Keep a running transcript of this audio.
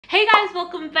Hey guys,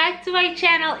 welcome back to my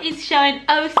channel. It's showing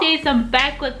Ouses. I'm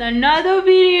back with another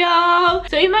video.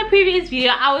 So in my previous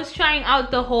video, I was trying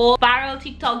out the whole viral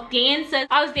TikTok dances.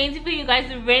 I was dancing for you guys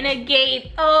to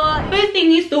renegade. First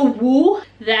thing is the woo.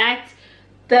 That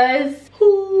does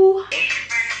woo.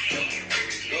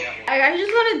 I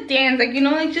just want to dance, like, you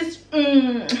know, like just alright.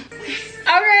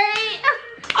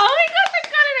 Oh my gosh, I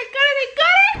got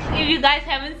it. If you guys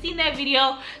haven't seen that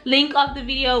video, link of the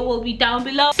video will be down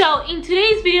below. So in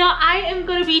today's video, I am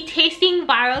going to be tasting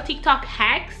viral TikTok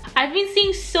hacks. I've been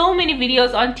seeing so many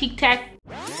videos on TikTok.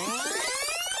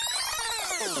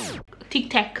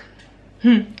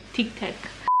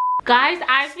 Guys,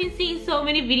 I've been seeing so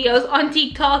many videos on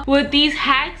TikTok with these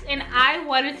hacks, and I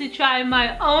wanted to try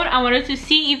my own. I wanted to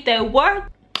see if they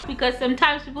work, because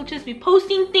sometimes people just be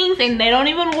posting things and they don't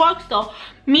even work. So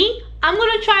I'm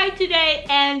gonna try it today,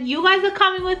 and you guys are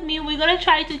coming with me. We're gonna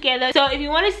try it together. So if you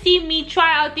want to see me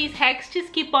try out these hacks,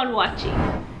 just keep on watching.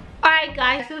 Alright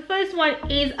guys, so the first one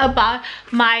is about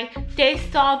my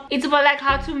desktop. It's about like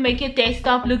how to make your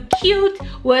desktop look cute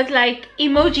with like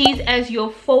emojis as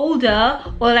your folder,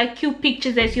 or like cute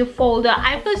pictures as your folder.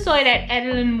 I first saw it at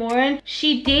Adeline Moran.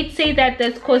 She did say that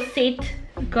this Cosette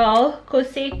girl,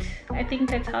 Cosette, I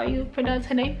think that's how you pronounce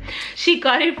her name, she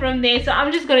got it from there. So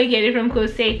I'm just gonna get it from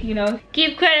Cosette, you know,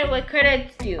 give credit what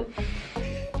credit's due.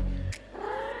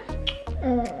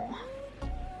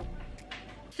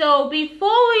 So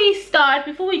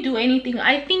before we do anything,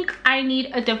 I think I need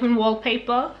a different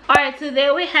wallpaper. Alright, so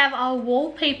there we have our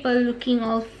wallpaper looking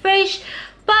all fresh.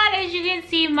 But as you can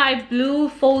see, my blue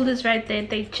folders right there,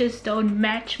 they just don't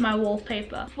match my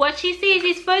wallpaper. What she says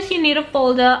is first you need a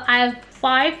folder. I have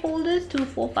 5 folders, 2,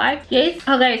 4, 5. Yes.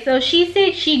 Okay, so she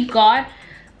said she got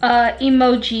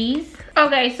emojis.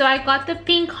 Okay, so I got the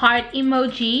pink heart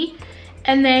emoji.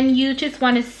 And then you just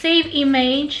want to save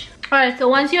image. Alright, so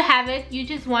once you have it, you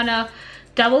just want to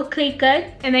double click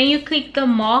it. And then you click the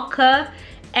marker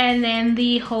and then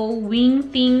the whole wing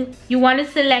thing. You want to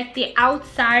select the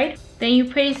outside. Then you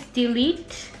press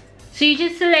delete. So you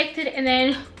just select it and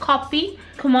then copy.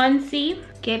 Command C,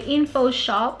 get info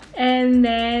shop, and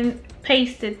then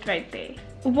paste it right there.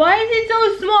 Why is it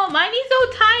so small? Mine is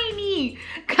so tiny.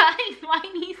 Guys,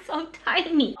 mine is so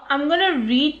tiny. I'm gonna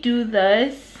redo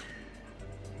this.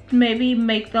 Maybe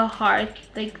make the heart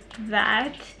like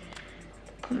that.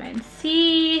 Command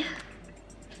C,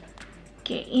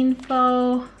 get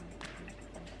info,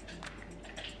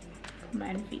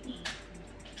 Command V.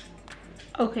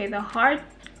 Okay, the heart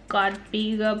got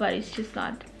bigger, but it's just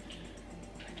not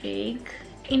big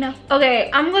enough.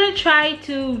 Okay, I'm gonna try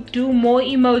to do more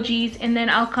emojis and then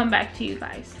I'll come back to you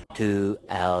guys. 2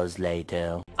 hours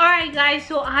later. Alright guys,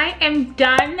 so I am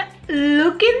done.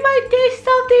 Look at my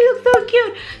desktop, they look so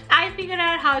cute. I figured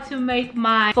out how to make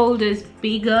my folders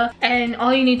bigger, and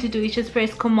all you need to do is just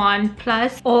press Command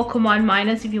plus or Command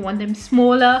minus if you want them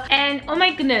smaller. And oh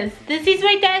my goodness, this is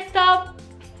my desktop.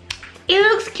 It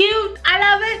looks cute. I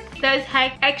love it. This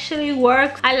hack actually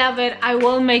works. I love it. I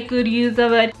will make good use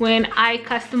of it when I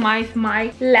customize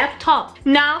my laptop.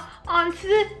 Now on to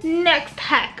the next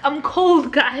hack. I'm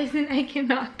cold guys and I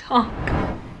cannot talk.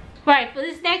 Right, for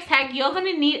this next hack, you're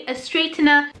gonna need a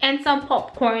straightener and some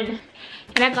popcorn.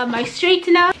 And I got my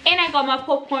straightener and I got my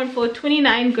popcorn for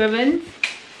 29 grivens.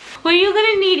 What you're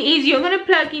gonna need is you're gonna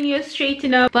plug in your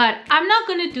straightener, but I'm not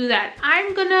gonna do that.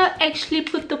 I'm gonna actually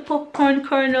put the popcorn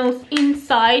kernels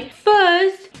inside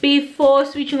first before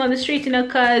switching on the straightener,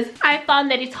 because I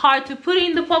found that it's hard to put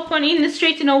in the popcorn in the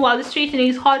straightener while the straightener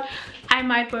is hot. I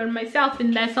might burn myself,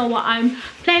 and that's not what I'm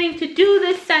planning to do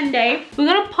this Sunday. We're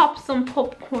gonna pop some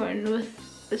popcorn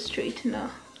with the straightener.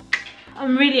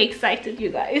 I'm really excited, you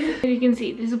guys. As you can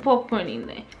see, there's a popcorn in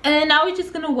there. And then now we're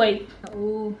just gonna wait.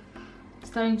 Oh,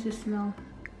 starting to smell.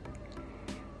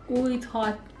 Oh, it's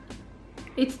hot.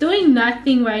 It's doing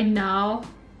nothing right now,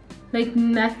 like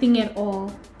nothing at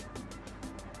all.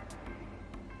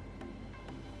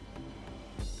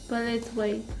 But let's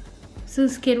wait. So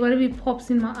scared. What if it pops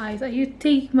in my eyes? Are you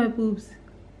taking my boobs?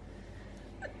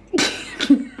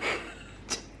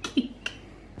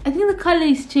 I think the color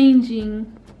is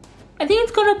changing. I think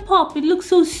it's gonna pop. It looks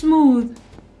so smooth.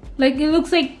 Like it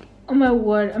looks like, oh my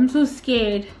word, I'm so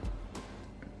scared.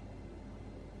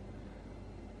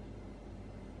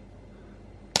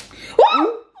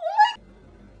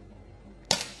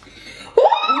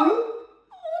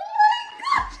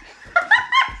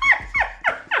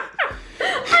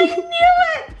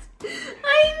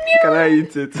 Can I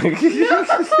eat it? No! Yay,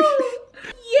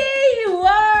 it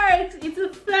works! It's a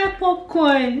flat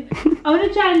popcorn. I want to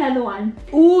try another one.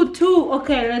 Ooh, 2.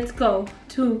 Okay, let's go.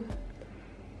 2,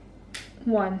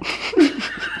 1.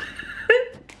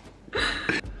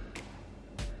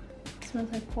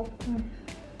 smells like popcorn.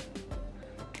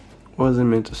 What is it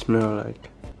meant to smell like?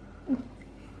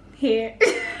 Here.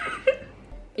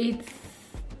 It's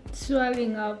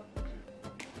swelling up.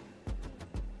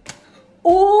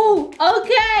 Oh,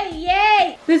 okay,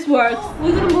 yay! This works.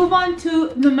 We're gonna move on to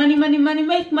the money,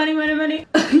 make money.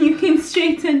 You can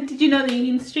straighten, did you know that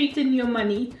you can straighten your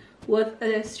money with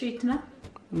a straightener?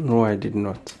 No, I did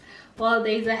not. Well,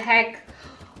 there's a hack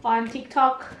on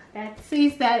TikTok that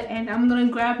says that, and I'm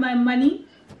gonna grab my money.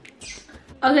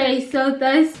 Okay, so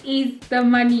this is the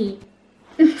money.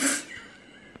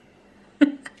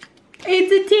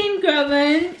 It's a 10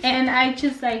 graven, and I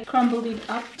just like crumbled it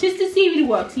up just to see if it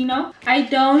works, you know. I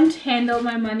don't handle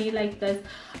my money like this.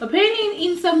 Apparently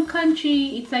in some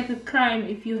country it's like a crime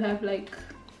if you have like,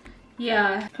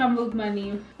 yeah, crumbled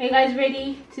money. Are you guys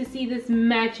ready to see this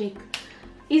magic?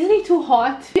 Isn't it too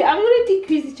hot? I'm gonna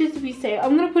decrease it just to be safe.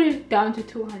 I'm gonna put it down to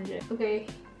 200. Okay,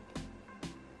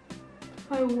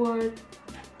 my word.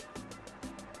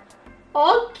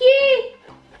 Okay,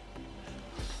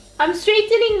 I'm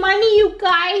straightening money, you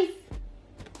guys.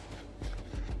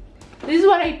 This is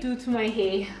what I do to my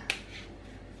hair.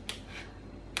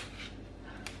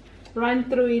 Run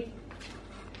through it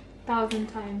 1,000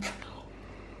 times.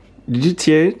 Did you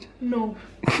tear it? No.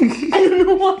 I don't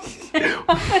know what.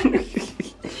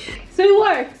 So it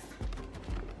works.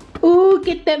 Ooh,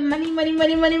 get that money.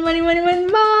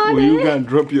 Oh, you can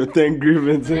drop your 10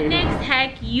 grivens. The next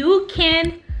hack, you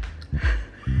can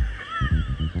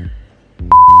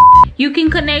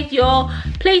connect your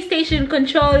PlayStation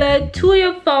controller to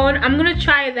your phone. I'm gonna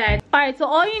try that. Alright, so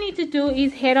all you need to do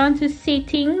is head on to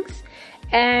settings,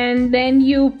 and then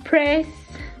you press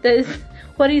this,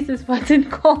 what is this button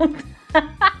called?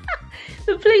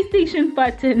 The PlayStation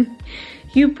button.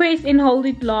 You press and hold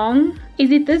it long.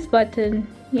 Is it this button?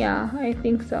 Yeah, I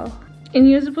think so. And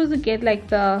you're supposed to get like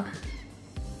the,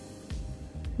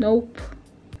 nope,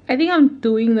 I think I'm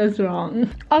doing this wrong.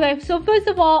 Okay, so first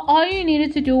of all you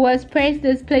needed to do was press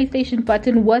this PlayStation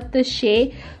button with the share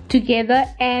together,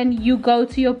 and you go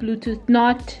to your Bluetooth,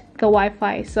 not the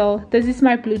Wi-Fi. So this is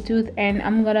my Bluetooth, and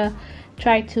I'm gonna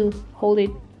try to hold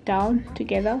it down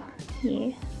together.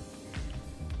 Yeah.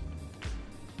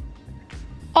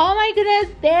 Oh my goodness,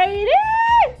 there it is!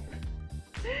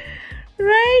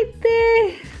 Right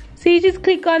there. So you just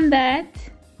click on that,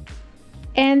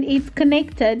 and it's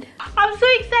connected. I'm so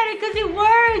excited because it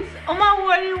works. Oh my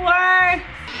word, it works.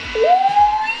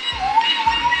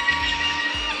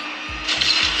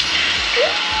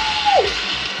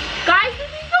 Guys,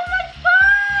 this is so much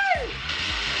fun.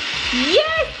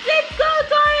 Yes, let's go,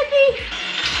 Dorothy.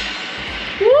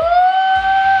 Woo!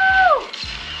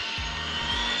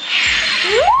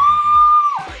 Woo!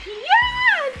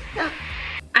 Yes!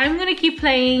 I'm gonna keep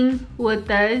playing with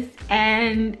this,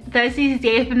 and this is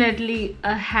definitely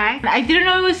a hack. I didn't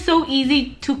know it was so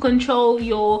easy to control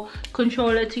your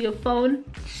controller to your phone.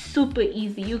 Super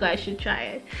easy. You guys should try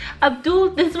it.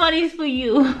 Abdul, this one is for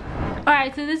you.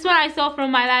 Alright, so this one I saw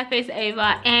from My Life as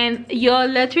Ava, and you're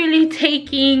literally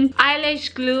taking eyelash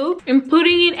glue and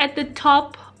putting it at the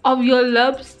top of your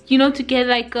lips, you know, to get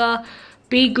like a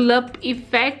big lip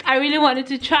effect. I really wanted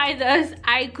to try this.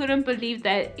 I couldn't believe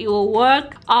that it will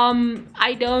work.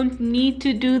 I don't need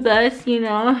to do this, you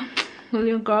know. Well,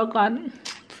 your girl got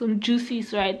some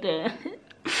juices right there.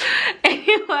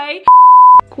 Anyway,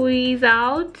 squeeze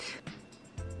out.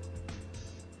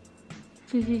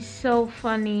 This is so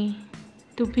funny.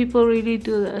 Do people really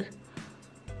do that?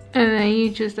 And then you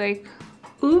just like,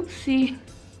 oopsie.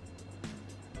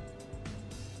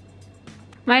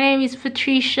 My name is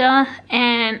Patricia,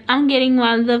 and I'm getting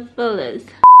my lip fillers.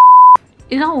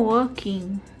 It's not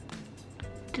working.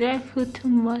 Did I put too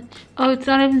much? Oh, it's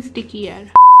not even sticky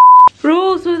yet.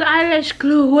 Rules with eyelash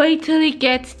glue: wait till it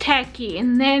gets tacky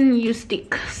and then you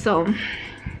stick. So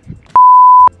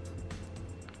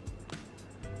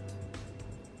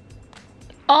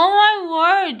oh my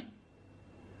word.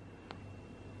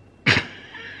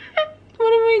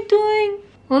 What am I doing?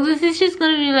 Well, this is just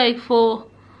gonna be like for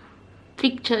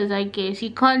pictures, I guess.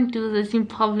 You can't do this in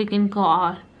public and go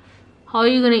out. How are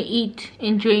you gonna eat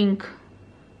and drink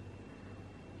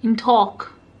and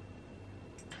talk?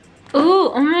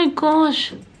 Oh my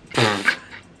gosh.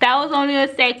 That was only a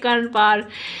second, but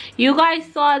you guys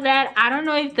saw that. I don't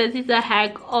know if this is a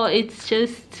hack or it's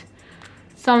just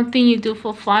something you do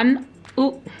for fun.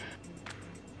 Ooh.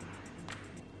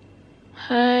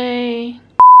 Hey,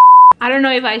 I don't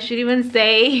know if I should even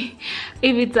say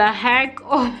if it's a hack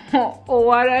or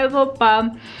whatever,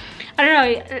 but I don't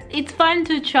know, it's fun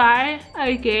to try,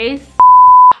 I guess.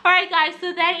 Alright guys,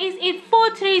 so that is it for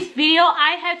today's video.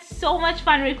 I had so much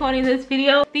fun recording this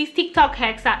video. These TikTok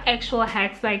hacks are actual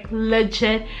hacks, like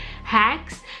legit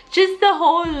hacks. Just the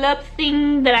whole lip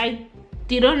thing that I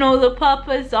didn't know the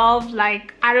purpose of,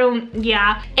 like,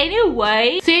 yeah.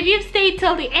 Anyway, so if you've stayed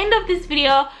till the end of this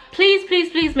video,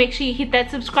 please make sure you hit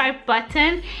that subscribe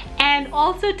button and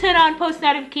also turn on post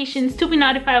notifications to be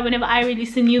notified whenever I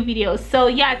release a new video. So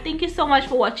yeah, thank you so much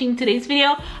for watching today's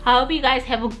video. I hope you guys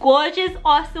have a gorgeous,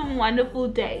 awesome, wonderful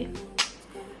day.